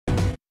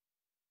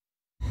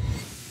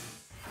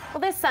Well,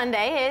 this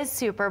Sunday is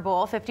Super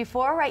Bowl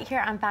 54 right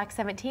here on Fox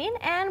 17,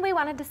 and we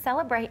wanted to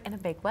celebrate in a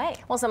big way.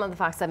 Well, some of the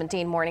Fox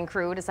 17 morning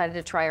crew decided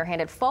to try our hand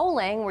at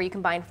Fowling, where you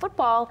combine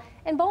football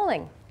and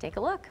bowling. Take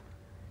a look.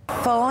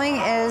 Bowling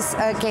is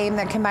a game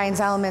that combines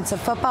elements of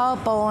football,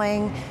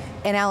 bowling,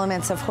 and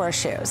elements of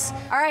horseshoes.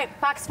 All right,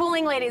 Fox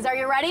Fowling ladies, are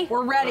you ready?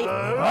 We're ready.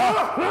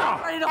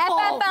 Ready to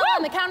fall. FFL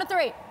on the count of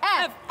 3.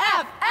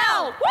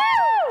 FFL.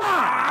 Woo!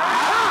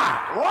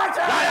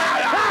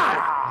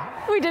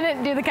 We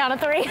didn't do the count of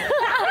 3.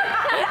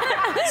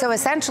 So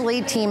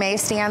essentially, Team A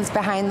stands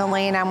behind the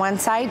lane on one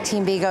side,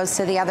 Team B goes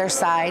to the other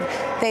side.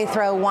 They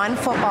throw one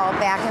football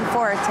back and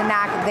forth to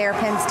knock their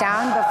pins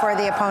down before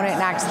the opponent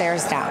knocks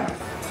theirs down.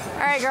 All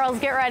right, girls,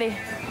 get ready.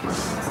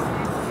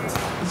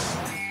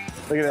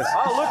 Look at this.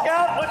 Oh, look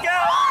out, look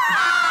out!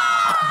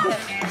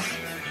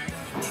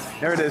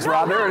 There it is,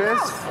 Rob, there it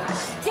is.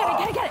 Get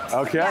it.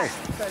 Okay. Yeah.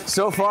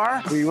 So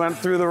far, we went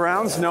through the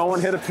rounds, no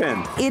one hit a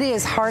pin. It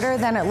is harder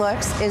than it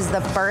looks is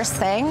the first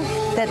thing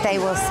that they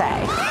will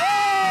say.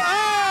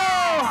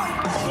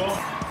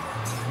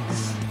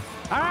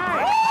 All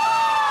right.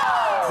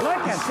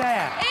 Look at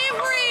that.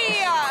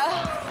 Avery!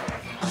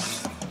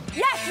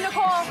 Yes,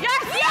 Nicole. Yes!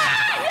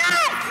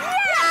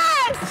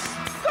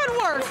 Good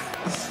work.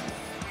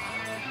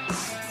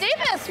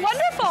 Davis,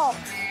 wonderful.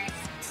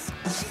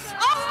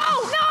 Oh,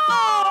 no!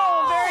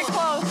 Very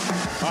close.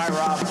 All right,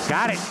 Rob.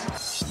 Got it.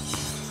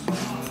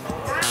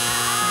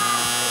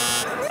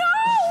 No!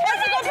 Has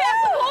to go past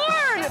the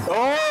board.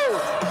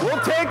 Oh,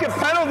 we'll take a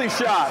penalty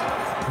shot.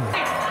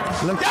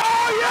 Look.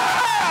 Oh,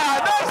 yeah!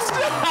 Nice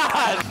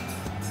shot!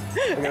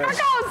 There it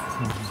goes.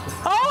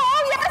 Oh,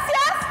 yes!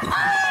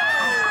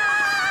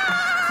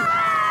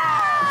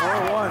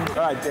 4-1.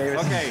 All right, David.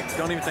 Okay,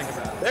 don't even think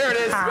about it. There it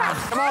is. Come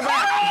on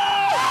back.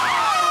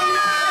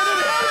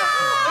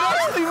 It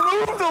actually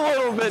moved a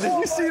little bit. Did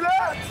you see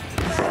that?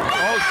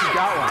 Oh, she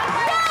got one.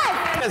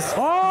 Yes! Oh!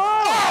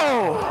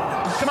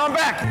 Come on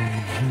back.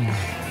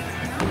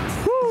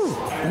 Woo.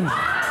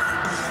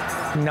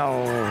 No.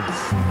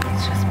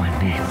 It's just one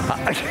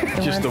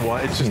bit. Just the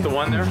one? It's just the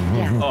one there?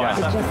 Yeah. Oh, I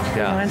thought.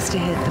 It wants to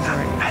hit the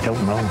board. I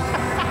don't know.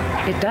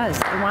 It does.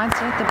 It wants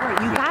to hit the board.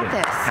 You got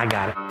this. I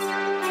got it.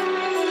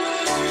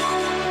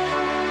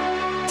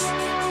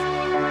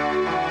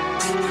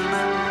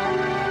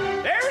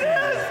 There it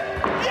is!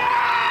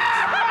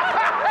 Yeah!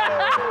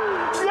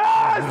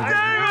 Yes,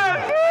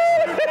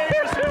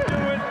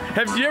 David!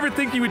 Have you ever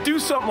think you would do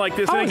something like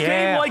this in a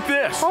game like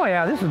this? Oh,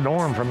 yeah, this is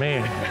norm for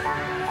me.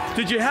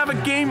 Did you have a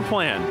game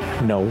plan?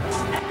 No.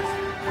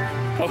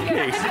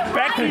 Okay,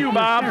 back to you,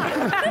 Bob.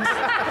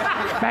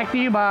 Back to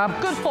you, Bob.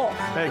 Good pull.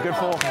 Hey, good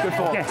fall, good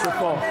fall, Yes. good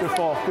fall, good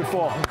fall, good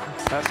fall.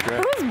 That's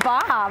great. Who's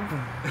Bob?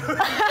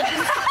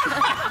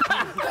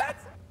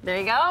 There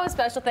you go.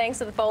 Special thanks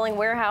to the Fowling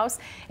Warehouse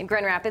in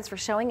Grand Rapids for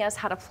showing us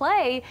how to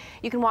play.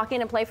 You can walk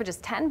in and play for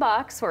just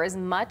 $10 for as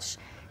much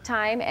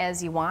time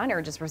as you want,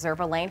 or just reserve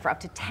a lane for up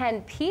to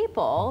 10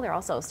 people. They're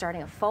also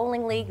starting a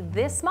Fowling League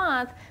this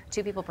month,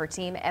 2 people per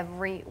team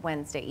every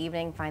Wednesday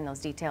evening. Find those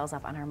details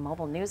up on our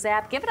mobile news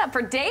app. Give it up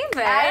for David.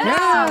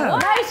 Yeah.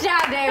 Nice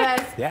job,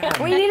 Davis.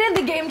 Yeah. We needed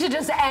the game to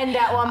just end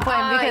at one point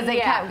because they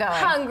kept going.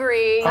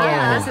 Hungry. Oh,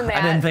 This and that.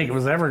 I didn't think it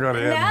was ever going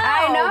to end.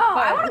 I know.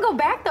 but- I want to go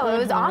back though. It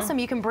was awesome.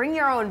 You can bring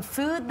your own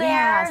food there.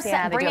 Yes,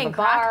 yeah, they do bring have in a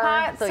bar. crock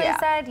pots. So, They yeah.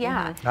 said,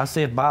 yeah. I'll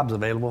see if Bob's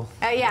available.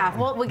 Yeah.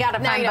 Well, we got to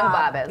Now find you know who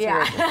Bob. Bob is.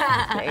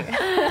 Yeah.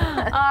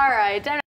 All right.